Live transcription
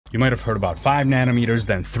You might have heard about 5 nanometers,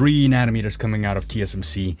 then 3 nanometers coming out of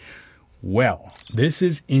TSMC. Well, this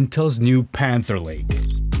is Intel's new Panther Lake.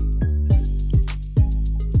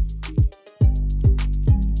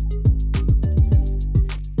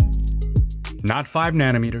 Not 5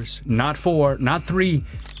 nanometers, not 4, not 3,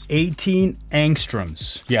 18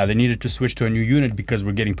 angstroms. Yeah, they needed to switch to a new unit because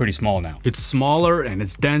we're getting pretty small now. It's smaller and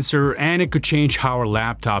it's denser, and it could change how our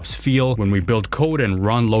laptops feel when we build code and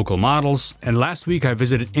run local models. And last week I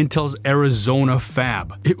visited Intel's Arizona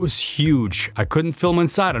fab. It was huge. I couldn't film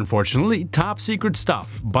inside, unfortunately, top secret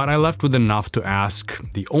stuff, but I left with enough to ask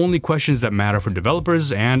the only questions that matter for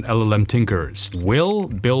developers and LLM tinkerers. Will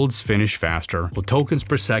builds finish faster? Will tokens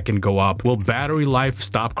per second go up? Will battery life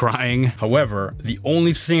stop crying? However, the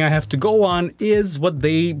only thing I have to go on is what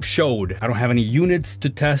they showed. I don't have any units to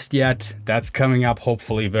test yet. That's coming up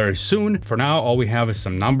hopefully very soon. For now, all we have is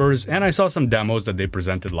some numbers, and I saw some demos that they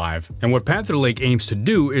presented live. And what Panther Lake aims to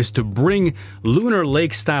do is to bring Lunar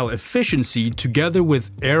Lake style efficiency together with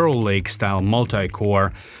Arrow Lake style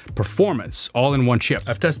multi-core performance all in one chip.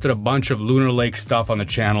 I've tested a bunch of Lunar Lake stuff on the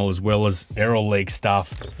channel as well as Arrow Lake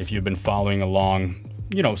stuff. If you've been following along,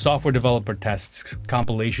 you know, software developer tests,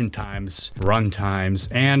 compilation times, run times,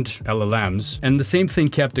 and LLMs. And the same thing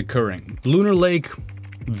kept occurring. Lunar Lake,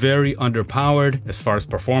 very underpowered as far as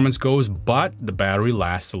performance goes, but the battery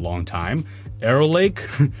lasts a long time. Arrow Lake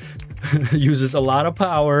uses a lot of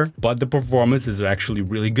power, but the performance is actually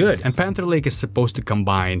really good. And Panther Lake is supposed to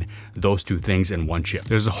combine those two things in one chip.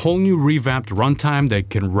 There's a whole new revamped runtime that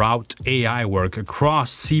can route AI work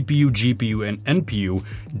across CPU, GPU, and NPU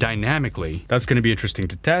dynamically. That's going to be interesting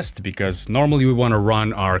to test because normally we want to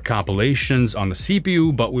run our compilations on the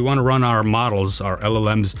CPU, but we want to run our models, our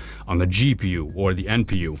LLMs, on the GPU or the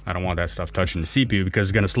NPU. I don't want that stuff touching the CPU because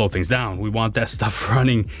it's going to slow things down. We want that stuff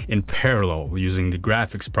running in parallel using the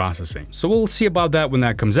graphics processing. So we'll see about that when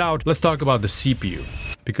that comes out. Let's talk about the CPU,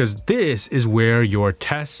 because this is where your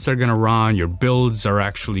tests are gonna run, your builds are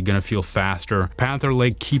actually gonna feel faster. Panther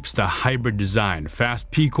Lake keeps the hybrid design, fast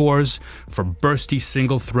P cores for bursty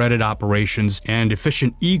single-threaded operations and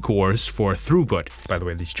efficient E cores for throughput. By the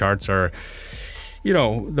way, these charts are, you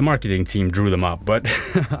know, the marketing team drew them up, but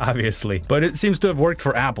obviously. But it seems to have worked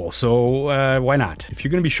for Apple, so why not? If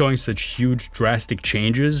you're gonna be showing such huge, drastic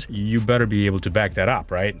changes, you better be able to back that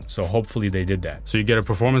up, right? So hopefully they did that. So you get a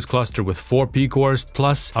performance cluster with 4 P cores,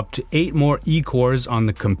 plus up to 8 more E cores on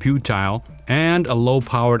the compute tile, and a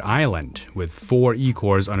low-powered island with 4 E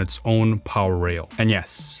cores on its own power rail. And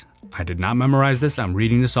yes, I did not memorize this, I'm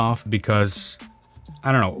reading this off because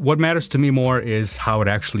I don't know. What matters to me more is how it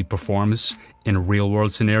actually performs in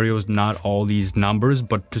real-world scenarios, not all these numbers,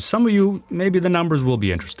 but to some of you, maybe the numbers will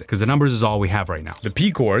be interesting, because the numbers is all we have right now. The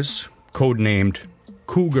P cores, codenamed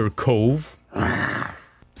Cougar Cove.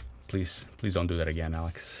 Please don't do that again,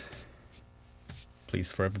 Alex.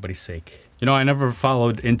 Please, for everybody's sake. You know, I never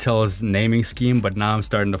followed Intel's naming scheme, but now I'm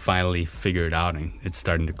starting to finally figure it out, and it's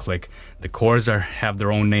starting to click. The cores have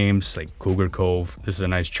their own names, like Cougar Cove. This is a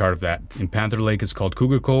nice chart of that. In Panther Lake, it's called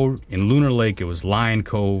Cougar Cove. In Lunar Lake, it was Lion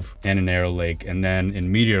Cove, and in Arrow Lake. And then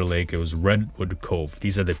in Meteor Lake, it was Redwood Cove.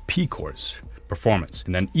 These are the P cores, performance.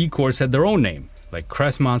 And then E cores had their own name, like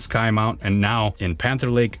Crestmont, Skymount, and now in Panther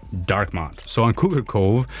Lake, Darkmont. So on Cougar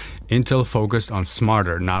Cove, Intel focused on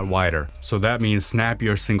smarter, not wider. So that means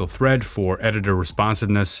snappier single thread for editor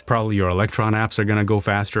responsiveness. Probably your Electron apps are gonna go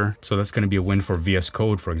faster. So that's gonna be a win for VS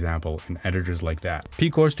Code, for example, and editors like that. P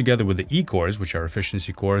cores together with the E cores, which are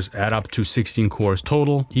efficiency cores, add up to 16 cores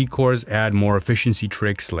total. E cores add more efficiency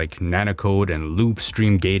tricks like nanocode and loop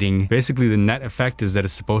stream gating. Basically, the net effect is that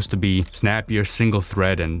it's supposed to be snappier single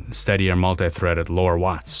thread and steadier multi-thread at lower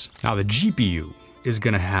watts. Now the GPU is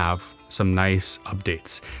gonna have some nice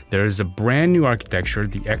updates. There is a brand new architecture,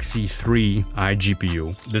 the Xe3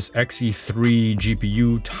 iGPU. This Xe3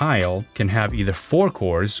 GPU tile can have either 4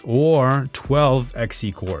 cores or 12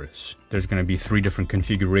 Xe cores. There's gonna be 3 different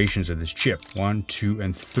configurations of this chip. 1, 2,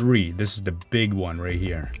 and 3. This is the big one right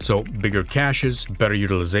here. So bigger caches, better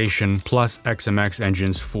utilization, plus XMX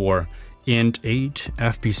engines for int8,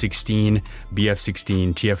 FP16,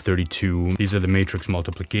 BF16, TF32. These are the matrix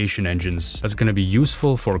multiplication engines. That's going to be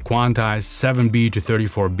useful for quantized 7B to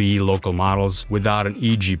 34B local models without an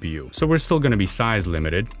eGPU. So we're still going to be size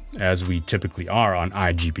limited, as we typically are on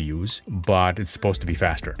iGPUs, but it's supposed to be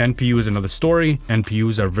faster. NPU is another story.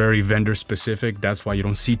 NPUs are very vendor specific. That's why you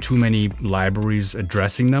don't see too many libraries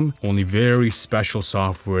addressing them. Only very special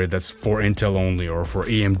software that's for Intel only or for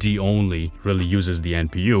AMD only really uses the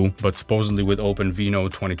NPU, but Supposedly with OpenVINO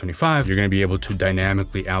 2025, you're going to be able to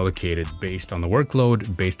dynamically allocate it based on the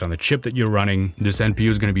workload, based on the chip that you're running. This NPU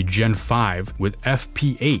is going to be Gen 5 with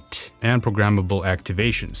FP8 and programmable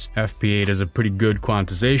activations. FP8 is a pretty good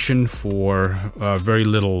quantization for very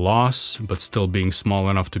little loss, but still being small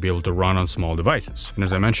enough to be able to run on small devices. And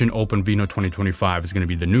as I mentioned, OpenVINO 2025 is going to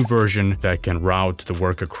be the new version that can route the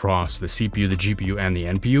work across the CPU, the GPU, and the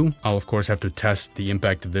NPU. I'll of course have to test the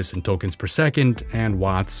impact of this in tokens per second and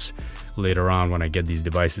watts later on when I get these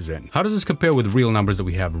devices in. How does this compare with real numbers that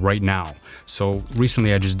we have right now? So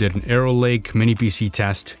recently I just did an Arrow Lake mini PC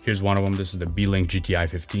test. Here's one of them. This is the B-Link GTI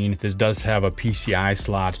 15. This does have a PCI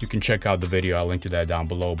slot. You can check out the video. I'll link to that down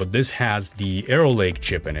below. But this has the Arrow Lake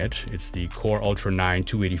chip in it. It's the Core Ultra 9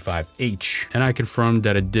 285H. And I confirmed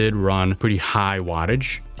that it did run pretty high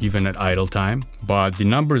wattage, even at idle time. But the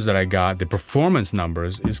numbers that I got, the performance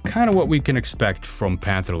numbers, is kind of what we can expect from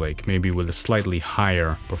Panther Lake, maybe with a slightly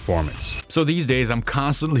higher performance. So these days I'm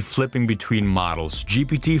constantly flipping between models.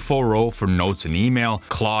 GPT-4o for notes and email,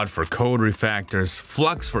 Claude for code refactors,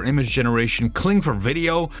 Flux for image generation, Kling for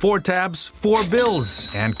video, 4 tabs, 4 bills,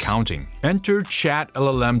 and counting. Enter Chat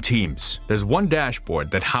LLM Teams. There's one dashboard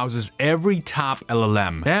that houses every top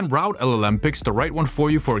LLM, and Route LLM picks the right one for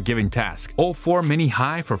you for a given task. O4 Mini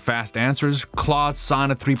High for fast answers, Claude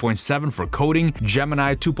Sonnet 3.7 for coding,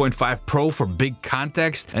 Gemini 2.5 Pro for big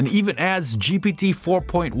context, and even adds GPT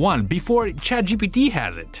 4.1 before ChatGPT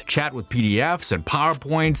has it. Chat with PDFs and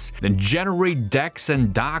PowerPoints, then generate decks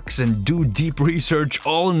and docs and do deep research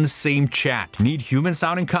all in the same chat. Need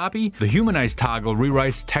human-sounding copy? The Humanize toggle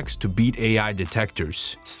rewrites text to beat AI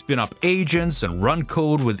detectors. Spin up agents and run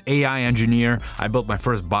code with AI Engineer. I built my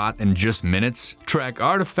first bot in just minutes. Track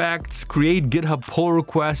artifacts, create GitHub pull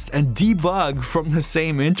requests, and debug from the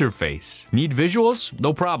same interface. Need visuals?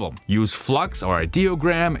 No problem. Use Flux or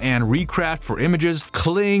Ideogram and Recraft for images,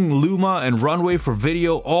 Kling, Luma, and Runway for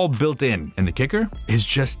video, all built in. And the kicker is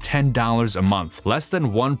just $10 a month, less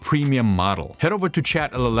than one premium model. Head over to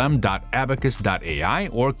chatllm.abacus.ai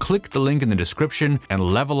or click the link in the description and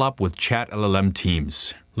level up with Chat LLM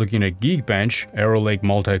Teams. Looking at Geekbench, Arrow Lake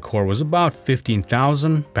multi-core was about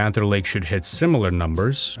 15,000. Panther Lake should hit similar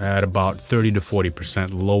numbers at about 30 to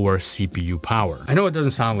 40% lower CPU power. I know it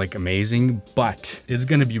doesn't sound like amazing, but it's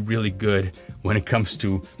gonna be really good when it comes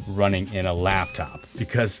to running in a laptop,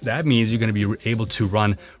 because that means you're gonna be able to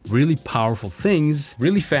run really powerful things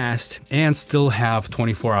really fast and still have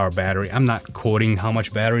 24-hour battery. I'm not quoting how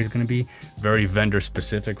much battery is gonna be, very vendor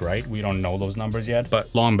specific, right? We don't know those numbers yet,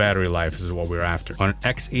 but long battery life is what we're after. On an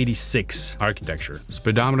x86 architecture,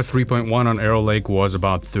 speedometer 3.1 on Arrow Lake was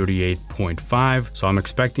about 38.5, so I'm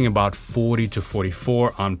expecting about 40 to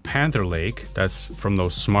 44 on Panther Lake. That's from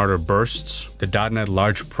those smarter bursts. The .NET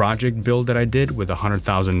large project build that I did with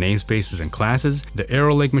 100,000 namespaces and classes. The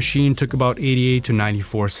Arrow Lake machine took about 88 to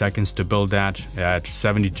 94 seconds to build that at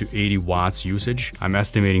 70 to 80 watts usage. I'm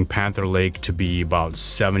estimating Panther Lake to be about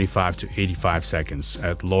 75 to 85 seconds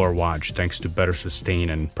at lower wattage thanks to better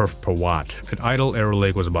sustain and perf per watt. At idle, Arrow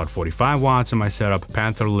Lake was about 45 watts in my setup.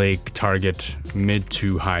 Panther Lake target mid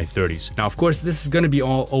to high 30s. Now, of course, this is going to be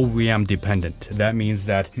all OEM dependent. That means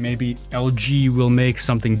that maybe LG will make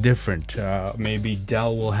something different. Maybe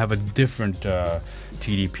Dell will have a different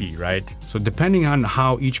TDP, right? So depending on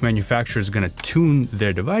how each manufacturer is going to tune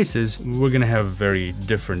their devices, we're going to have very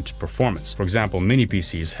different performance. For example, mini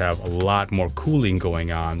PCs have a lot more cooling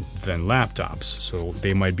going on than laptops, so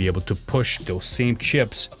they might be able to push those same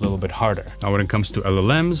chips a little bit harder. Now, when it comes to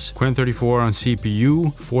LLMs, Qwen 34 on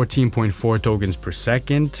CPU, 14.4 tokens per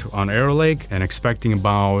second on Arrow Lake, and expecting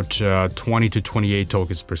about 20 to 28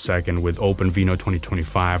 tokens per second with OpenVINO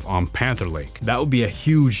 2025 on Panther Lake. That would be a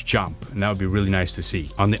huge jump, and that would be really nice to see.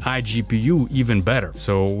 On the iGPU, even better.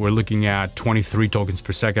 So we're looking at 23 tokens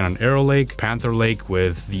per second on Arrow Lake, Panther Lake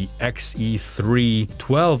with the Xe3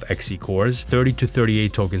 12 Xe cores, 30 to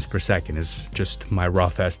 38 tokens per second is just my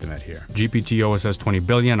rough estimate here. GPT OSS 20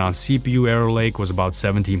 billion on CPU Arrow Lake was about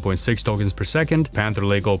 17.6 tokens per second. Panther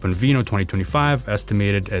Lake OpenVINO 2025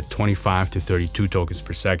 estimated at 25 to 32 tokens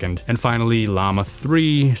per second. And finally, Llama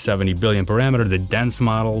 3, 70 billion parameter, the dense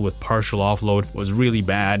model with partial offload was really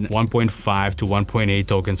bad, 1.5 to 1.8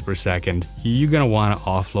 tokens per second. You're gonna want to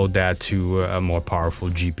offload that to a more powerful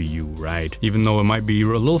GPU, right? Even though it might be a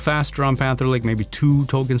little faster on Panther Lake, maybe 2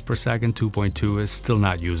 tokens per second, 2.2 is still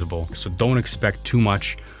not usable. So don't expect too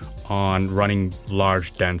much on running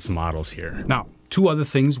large, dense models here. Now, 2 other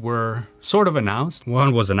things were sort of announced.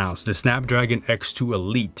 One was announced, the Snapdragon X2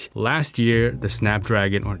 Elite. Last year, the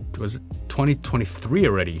Snapdragon, or was it 2023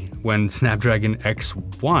 already, when Snapdragon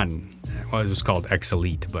X1 well, it was called X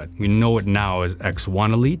Elite, but we know it now as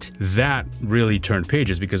X1 Elite. That really turned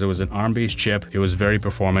pages because it was an ARM-based chip. It was very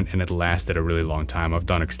performant and it lasted a really long time. I've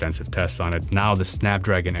done extensive tests on it. Now the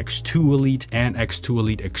Snapdragon X2 Elite and X2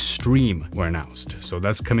 Elite Extreme were announced. So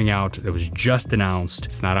that's coming out. It was just announced.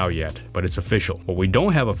 It's not out yet, but it's official. What we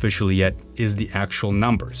don't have officially yet is the actual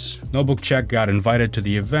numbers. Notebook Check got invited to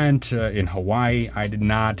the event in Hawaii. I did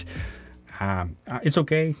not. It's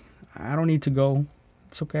okay. I don't need to go.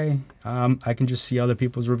 It's okay. I can just see other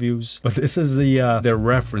people's reviews. But this is their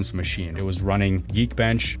reference machine. It was running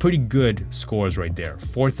Geekbench. Pretty good scores right there.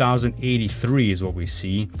 4,083 is what we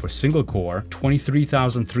see for single core.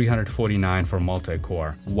 23,349 for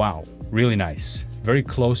multi-core. Wow, really nice. Very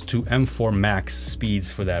close to M4 Max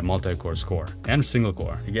speeds for that multi-core score and single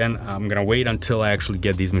core. Again, I'm gonna wait until I actually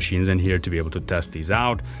get these machines in here to be able to test these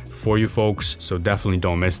out for you folks. So definitely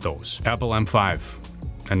don't miss those. Apple M5.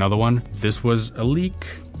 Another one. This was a leak.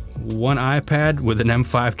 One iPad with an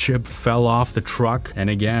M5 chip fell off the truck, and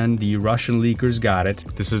again, the Russian leakers got it.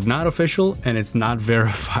 This is not official and it's not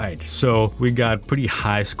verified. So we got pretty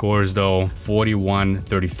high scores though.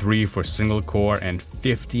 4133 for single core and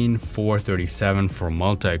 15437 for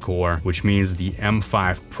multi-core, which means the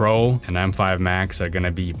M5 Pro and M5 Max are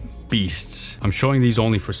gonna be beasts. I'm showing these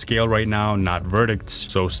only for scale right now, not verdicts,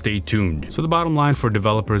 so stay tuned. So the bottom line for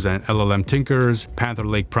developers and LLM tinkerers, Panther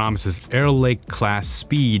Lake promises Arrow Lake class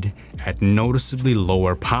speed at noticeably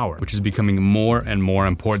lower power, which is becoming more and more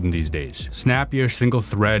important these days. Snappier single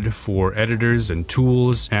thread for editors and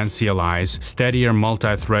tools and CLIs, steadier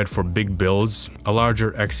multi-thread for big builds, a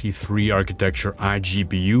larger Xe3 architecture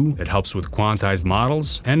iGPU that helps with quantized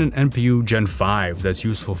models, and an NPU Gen 5 that's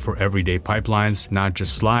useful for everyday pipelines, not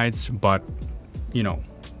just slides, but, you know,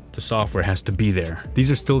 the software has to be there.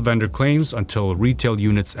 These are still vendor claims until retail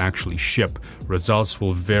units actually ship. Results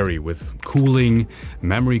will vary with cooling,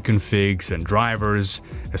 memory configs, and drivers,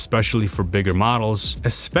 especially for bigger models,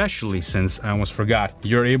 especially since, I almost forgot,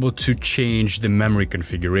 you're able to change the memory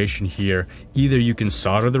configuration here. Either you can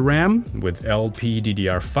solder the RAM with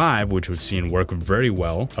LPDDR5, which we've seen work very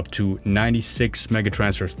well, up to 96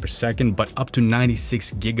 megatransfers per second, but up to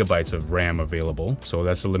 96 gigabytes of RAM available. So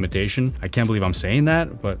that's a limitation. I can't believe I'm saying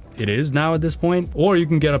that, but it is now at this point. Or you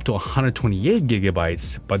can get up to 128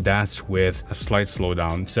 gigabytes, but that's with a slight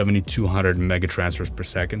slowdown, 7200 megatransfers per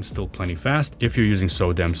second, still plenty fast if you're using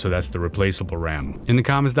SODEM, so that's the replaceable RAM. In the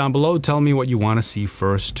comments down below, tell me what you want to see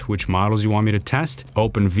first, which models you want me to test.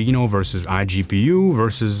 OpenVINO versus iGPU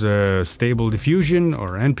versus Stable Diffusion or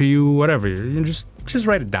NPU, whatever. You just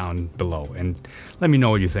write it down below and let me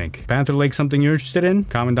know what you think. Panther Lake something you're interested in?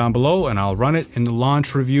 Comment down below and I'll run it in the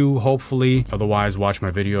launch review, hopefully. Otherwise, watch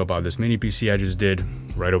my video about this mini PC I just did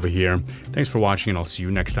right over here. Thanks for watching and I'll see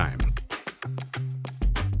you next time.